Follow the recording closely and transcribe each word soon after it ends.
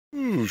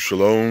Ooh,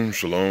 shalom,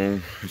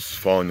 shalom. It's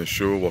following the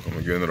show. Welcome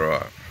again to the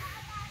ride.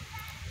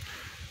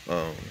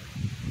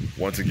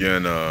 Once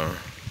again,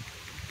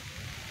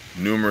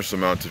 numerous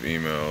amounts of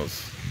emails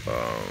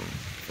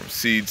from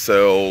seed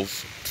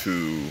sales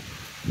to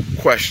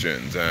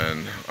questions,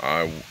 and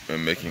I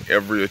am making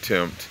every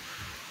attempt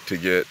to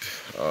get.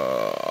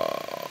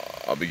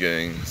 I'll be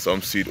getting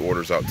some seed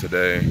orders out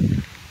today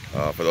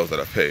for those that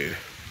have paid,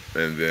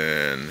 and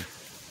then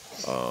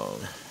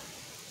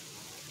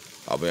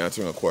I'll be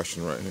answering a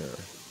question right here.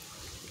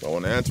 I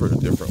want to answer it a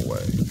different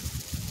way.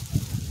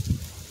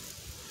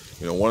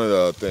 You know, one of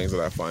the things that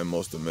I find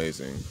most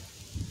amazing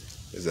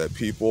is that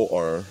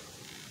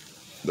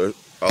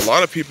a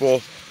lot of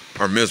people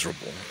are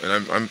miserable,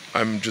 and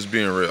I'm just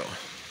being real.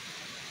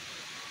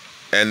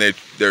 And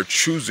they're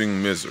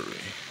choosing misery.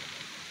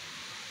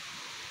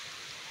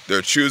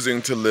 They're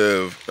choosing to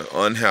live an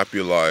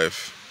unhappy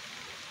life,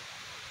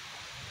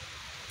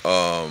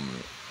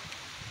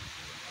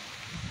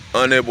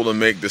 unable to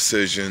make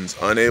decisions,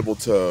 unable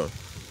to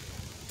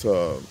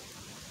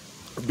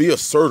be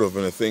assertive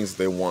in the things that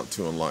they want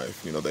to in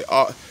life. You know,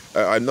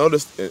 I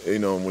noticed, you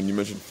know, when you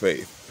mentioned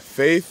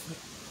faith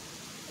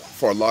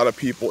for a lot of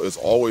people is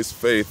always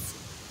faith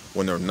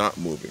when they're not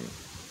moving,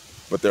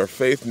 but their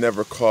faith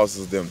never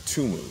causes them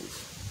to move.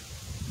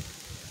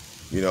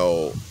 You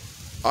know,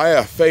 I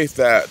have faith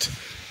that,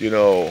 you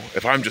know,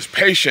 if I'm just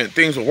patient,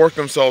 things will work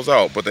themselves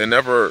out, but they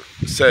never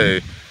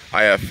say,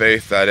 I have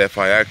faith that if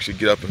I actually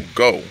get up and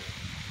go,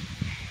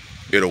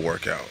 it'll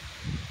work out.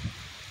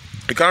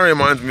 It kind of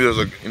reminds me, there's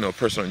a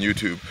person on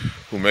YouTube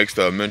who makes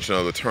the mention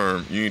of the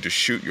term, you need to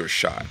shoot your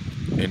shot.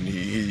 And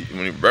he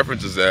when he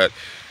references that,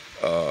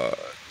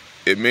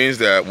 it means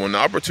that when the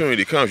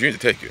opportunity comes, you need to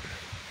take it.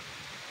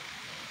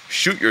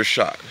 Shoot your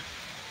shot.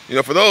 You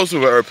know, for those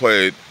who have ever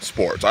played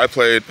sports, I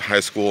played high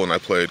school and I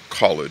played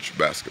college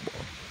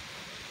basketball.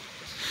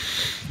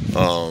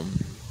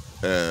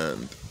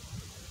 And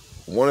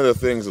one of the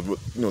things,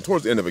 you know,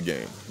 towards the end of a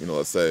game, you know,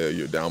 let's say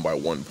you're down by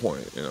 1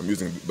 point, and I'm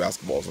using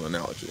basketball as an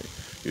analogy.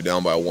 You're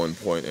down by 1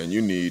 point and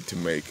you need to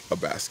make a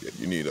basket.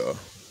 You need a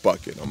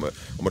bucket. I'm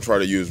gonna try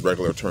to use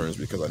regular terms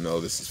because I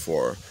know this is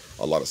for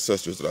a lot of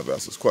sisters that I've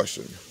asked this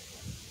question,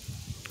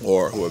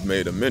 or who have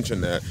made a mention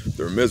that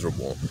they're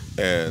miserable,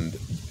 and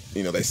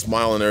you know, they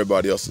smile on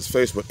everybody else's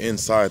face, but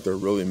inside they're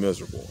really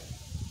miserable.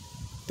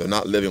 They're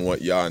not living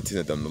what Yah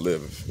intended them to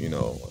live, you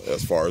know,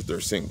 as far as they're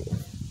single.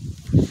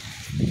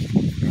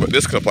 But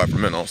this can apply for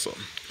men also.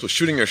 So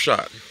shooting your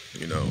shot,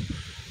 you know,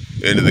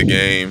 end of the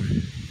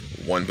game,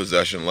 1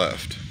 possession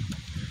left.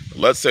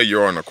 Let's say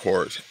you're on a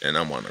court and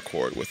I'm on a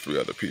court with 3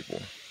 other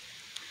people,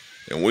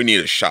 and we need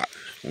a shot.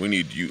 We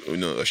need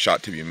a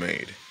shot to be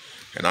made.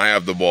 And I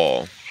have the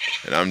ball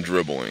and I'm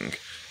dribbling,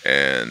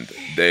 and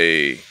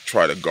they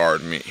try to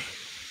guard me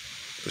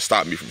to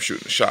stop me from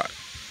shooting the shot.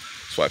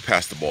 So I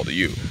pass the ball to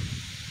you.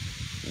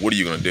 What are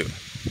you gonna do?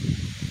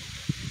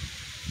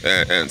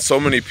 And so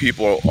many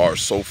people are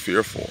so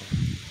fearful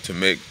to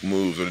make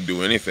moves or to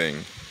do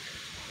anything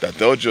that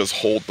they'll just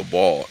hold the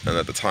ball and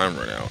let the time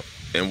run out,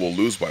 and we'll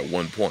lose by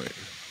 1 point.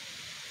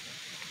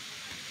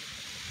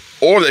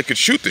 Or they could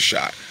shoot the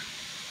shot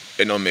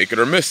and they'll make it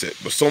or miss it.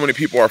 But so many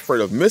people are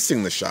afraid of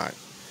missing the shot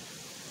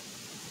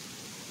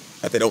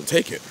that they don't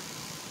take it.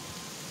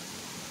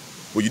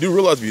 Well, you do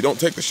realize if you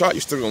don't take the shot,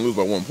 you're still gonna lose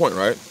by 1 point,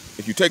 right?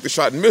 If you take the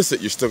shot and miss it,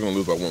 you're still gonna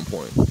lose by 1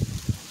 point.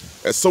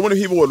 And so many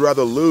people would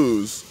rather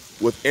lose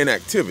with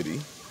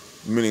inactivity,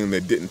 meaning they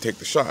didn't take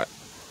the shot,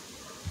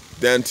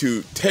 than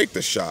to take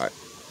the shot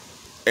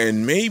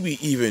and maybe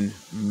even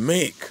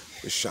make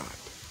the shot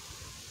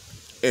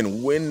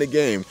and win the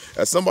game.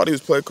 As somebody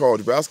who's played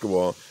college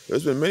basketball,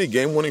 there's been many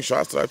game-winning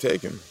shots that I've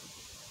taken,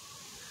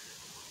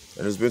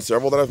 and there's been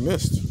several that I've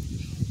missed.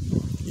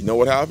 You know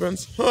what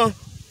happens?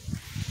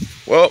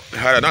 Well,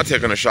 had I not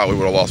taken a shot, we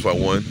would have lost by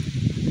 1.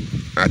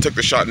 And I took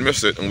the shot and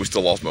missed it, and we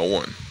still lost by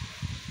 1.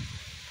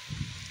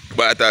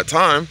 But at that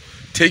time,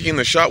 taking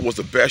the shot was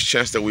the best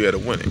chance that we had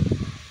of winning.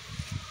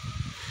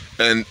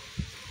 And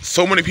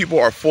so many people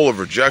are full of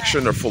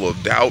rejection, they're full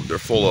of doubt, they're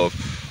full of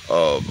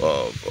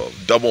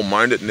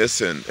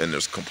double-mindedness, and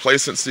there's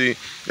complacency,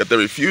 that they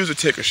refuse to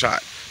take a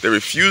shot. They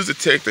refuse to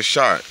take the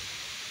shot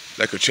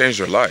that could change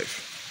their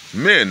life.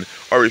 Men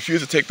are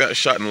refusing to take that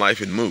shot in life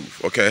and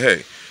move. Okay,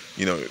 hey,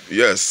 you know,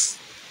 yes,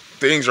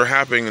 things are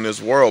happening in this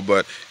world,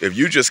 but if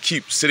you just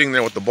keep sitting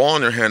there with the ball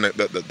in your hand,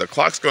 the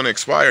clock's going to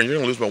expire and you're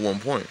going to lose by 1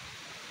 point.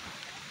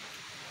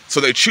 So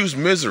they choose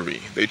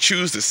misery. They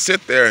choose to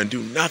sit there and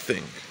do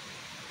nothing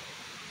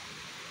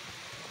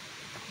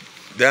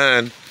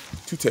than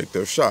to take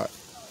their shot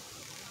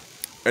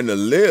and to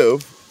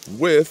live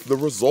with the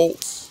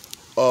results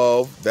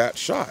of that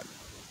shot.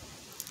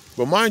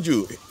 But mind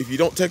you, if you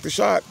don't take the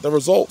shot, the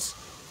results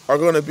are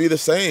going to be the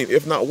same,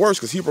 if not worse,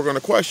 because people are going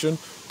to question,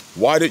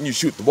 why didn't you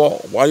shoot the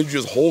ball? Why did you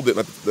just hold it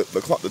and let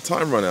the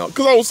time run out?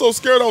 Because I was so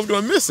scared I was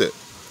going to miss it.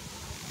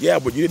 Yeah,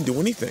 but you didn't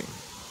do anything.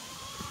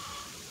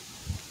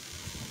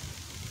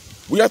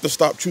 We have to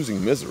stop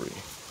choosing misery.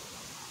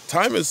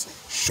 Time is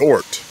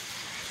short.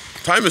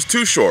 Time is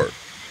too short.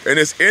 And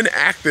it's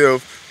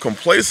inactive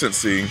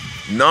complacency,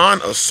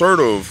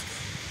 non-assertive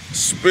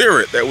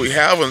spirit that we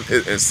have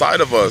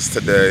inside of us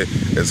today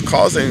is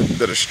causing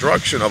the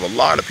destruction of a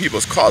lot of people.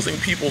 It's causing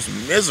people's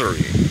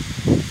misery.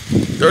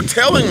 They're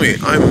telling me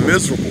I'm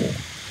miserable.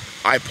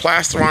 I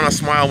plaster on a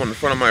smile in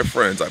front of my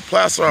friends. I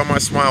plaster on my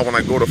smile when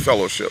I go to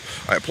fellowship.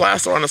 I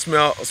plaster on a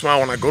smile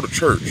when I go to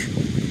church.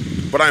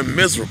 But I'm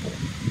miserable.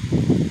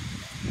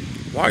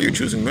 Why are you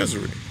choosing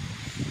misery?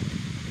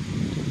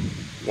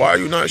 Why are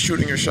you not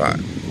shooting your shot?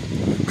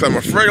 Because I'm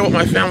afraid of what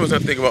my family's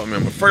going to think about me.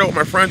 I'm afraid of what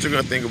my friends are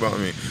going to think about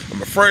me.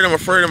 I'm afraid.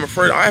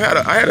 I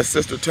had a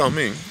sister tell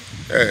me,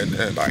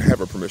 and I have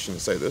her permission to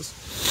say this,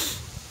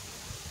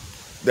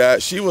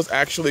 that she was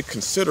actually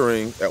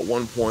considering at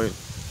one point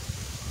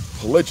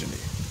polygyny,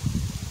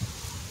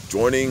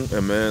 joining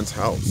a man's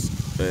house,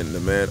 and the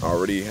man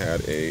already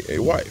had a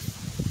wife,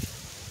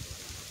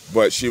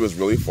 but she was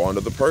really fond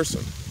of the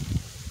person.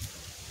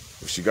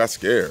 She got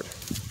scared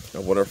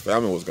of what her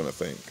family was going to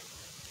think,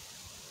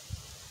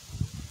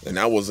 and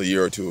that was a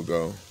year or two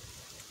ago,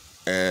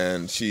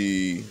 and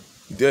she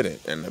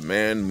didn't, and the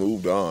man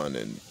moved on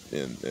and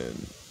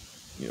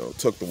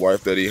took the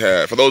wife that he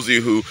had. For those of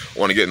you who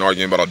want to get an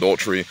argument about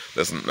adultery,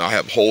 listen, I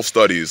have whole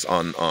studies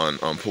on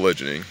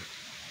polygyny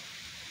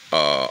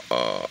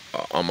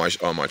on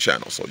my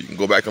channel, so you can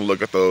go back and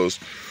look at those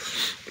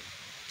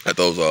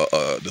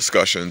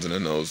discussions and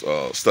in those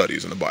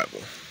studies in the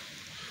Bible.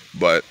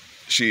 But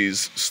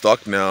she's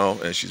stuck now,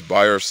 and she's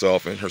by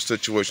herself, and her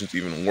situation's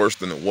even worse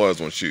than it was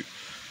when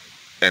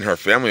and her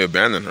family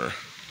abandoned her,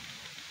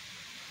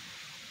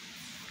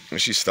 and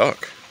she's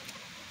stuck,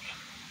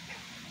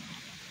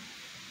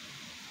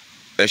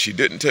 and she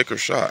didn't take her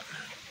shot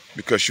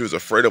because she was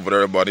afraid of what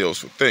everybody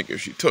else would think if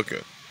she took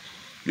it.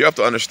 You have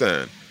to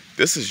understand,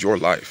 this is your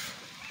life.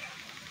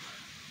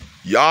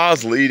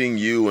 Yah's leading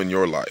you in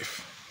your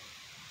life.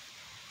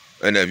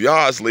 And if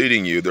Yah's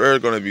leading you, there are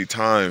going to be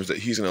times that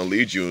he's going to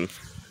lead you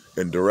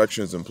in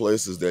directions and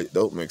places that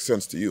don't make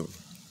sense to you.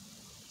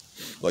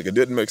 Like, it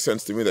didn't make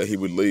sense to me that he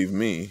would leave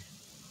me,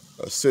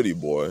 a city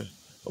boy,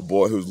 a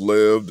boy who's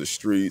lived the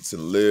streets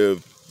and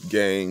lived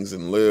gangs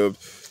and lived,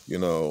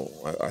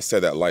 I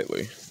said that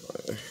lightly.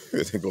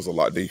 It goes a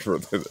lot deeper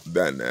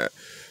than that.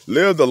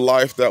 Lived a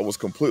life that was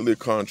completely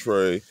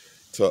contrary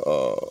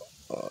to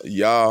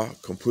Yah,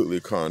 completely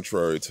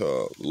contrary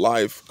to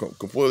life,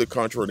 completely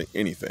contrary to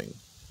anything.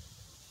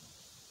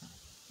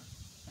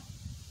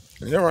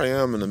 And here I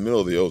am in the middle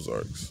of the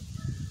Ozarks,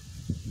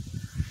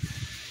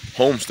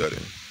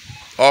 homesteading,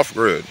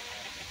 off-grid.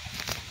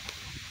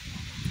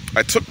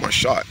 I took my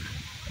shot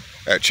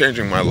at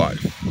changing my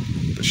life.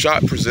 The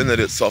shot presented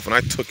itself, and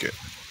I took it.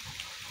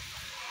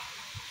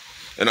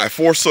 And I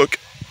forsook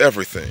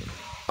everything.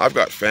 I've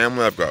got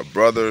family, I've got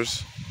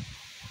brothers,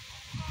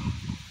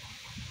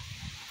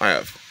 I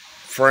have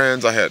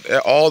friends, I had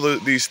all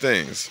these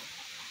things,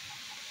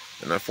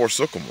 and I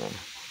forsook them all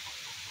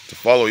to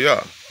follow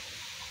Yah,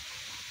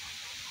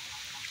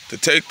 to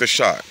take the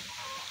shot.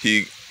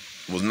 He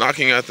was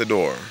knocking at the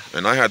door,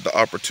 and I had the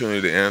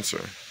opportunity to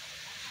answer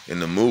and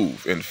to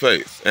move in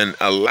faith and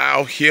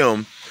allow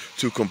him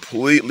to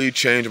completely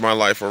change my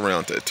life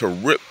around, to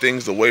rip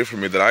things away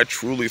from me that I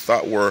truly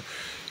thought were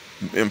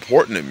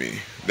important to me,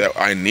 that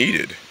I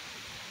needed.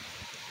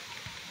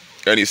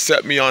 And he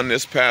set me on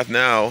this path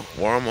now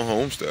where I'm a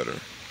homesteader.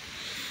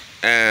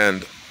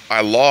 And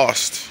I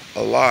lost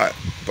a lot,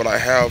 but I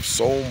have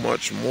so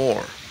much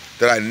more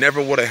that I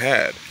never would have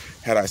had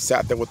I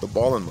sat there with the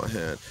ball in my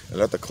hand and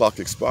let the clock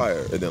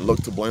expire and then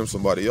look to blame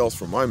somebody else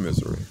for my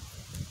misery.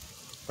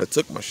 I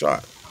took my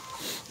shot.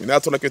 And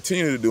that's what I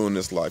continue to do in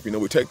this life.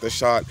 We take the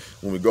shot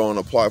when we go and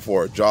apply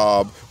for a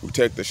job. We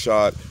take the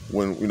shot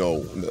when,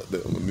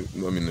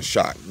 the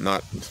shot,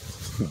 not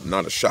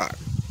a shot.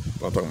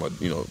 I'm talking about,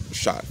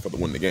 shot for the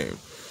win the game.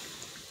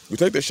 We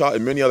take the shot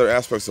in many other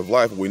aspects of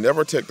life, but we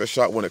never take the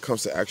shot when it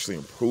comes to actually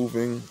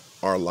improving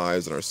our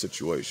lives and our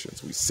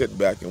situations. We sit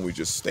back and we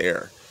just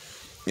stare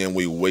and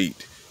we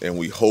wait and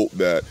we hope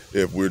that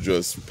if we're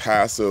just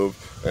passive,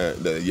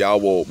 that Yah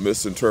will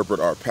misinterpret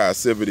our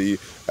passivity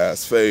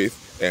as faith,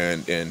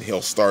 and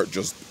he'll start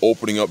just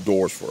opening up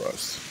doors for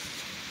us.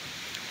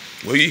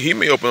 Well, he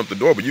may open up the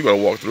door, but you got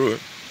to walk through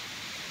it.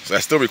 So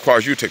that still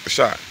requires you to take the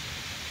shot.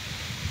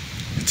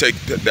 To take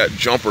that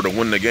jumper to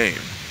win the game.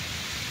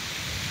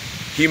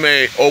 He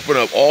may open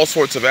up all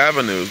sorts of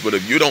avenues, but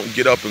if you don't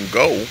get up and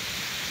go,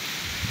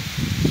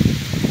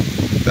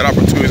 that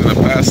opportunity is going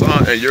to pass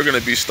on, and you're going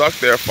to be stuck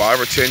there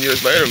 5 or 10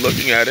 years later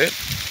looking at it,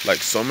 like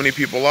so many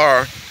people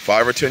are,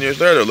 5 or 10 years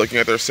later looking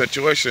at their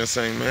situation and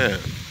saying, man,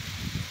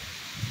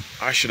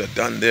 I should have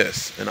done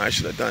this, and I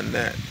should have done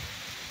that.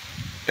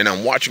 And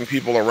I'm watching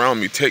people around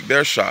me take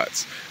their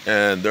shots,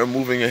 and they're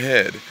moving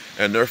ahead,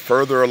 and they're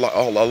further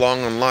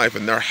along in life,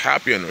 and they're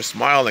happy, and they're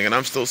smiling, and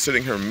I'm still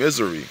sitting here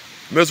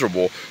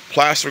miserable,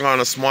 plastering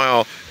on a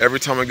smile every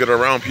time I get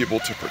around people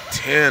to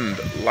pretend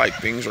like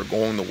things are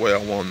going the way I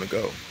want them to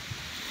go.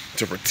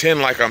 To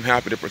pretend like I'm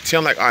happy, to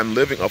pretend like I'm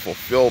living a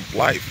fulfilled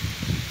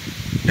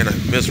life, and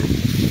I'm miserable.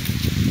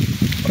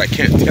 But I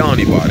can't tell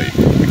anybody,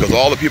 because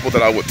all the people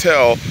that I would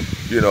tell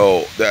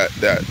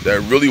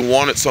that really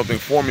wanted something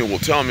for me will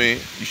tell me,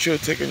 you should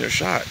have taken your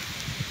shot.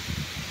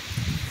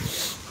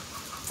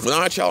 Well,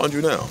 I challenge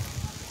you now.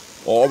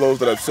 All those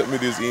that have sent me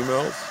these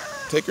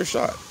emails, take your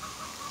shot.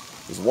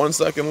 There's 1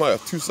 second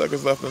left, 2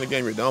 seconds left in the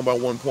game. You're down by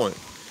 1 point.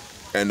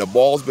 And the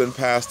ball's been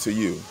passed to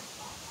you.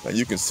 And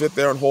you can sit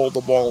there and hold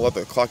the ball and let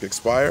the clock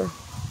expire.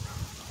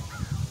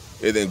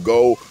 And then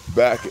go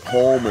back at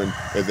home and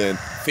then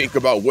think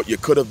about what you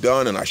could have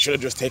done. And I should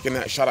have just taken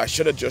that shot. I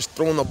should have just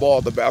thrown the ball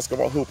at the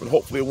basketball hoop and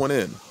hopefully it went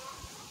in.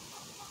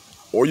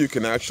 Or you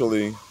can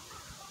actually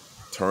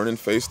turn and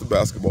face the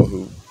basketball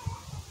hoop,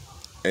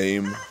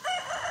 aim,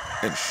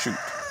 and shoot.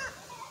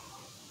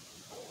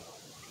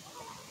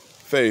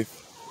 Faith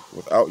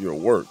without your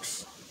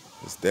works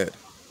is dead.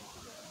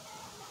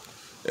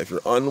 If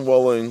you're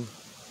unwilling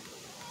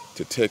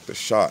to take the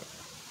shot,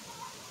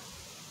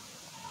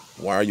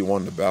 why are you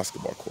on the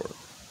basketball court?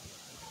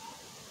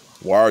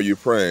 Why are you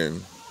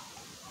praying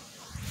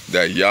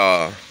that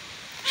Yah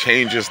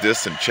changes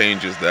this and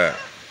changes that?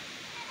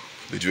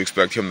 Did you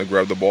expect him to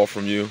grab the ball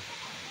from you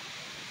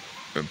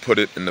and put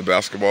it in the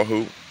basketball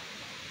hoop?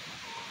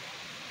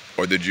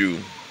 Or did you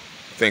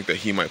think that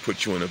he might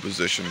put you in a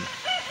position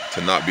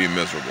to not be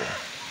miserable?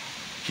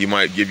 He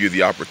might give you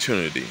the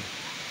opportunity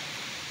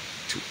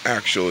to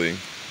actually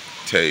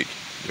take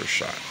your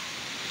shot.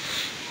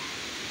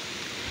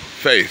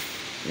 Faith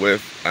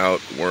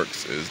without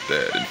works is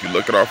dead. And if you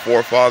look at our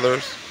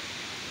forefathers,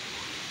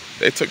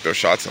 they took their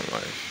shots in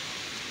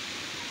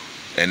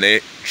life. And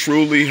they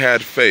truly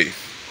had faith.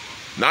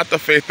 Not the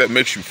faith that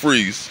makes you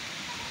freeze,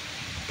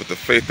 but the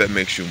faith that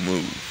makes you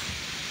move.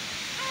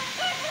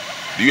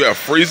 Do you have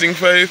freezing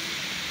faith,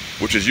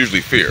 which is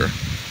usually fear?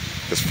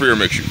 Because fear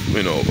makes you,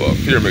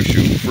 fear makes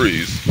you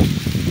freeze.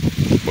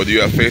 Or do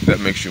you have faith that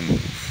makes you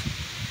move?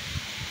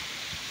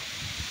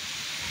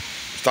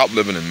 Stop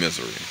living in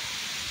misery.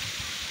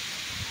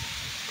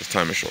 Because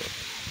time is short.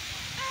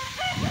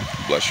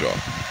 Bless y'all.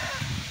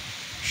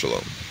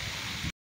 Shalom.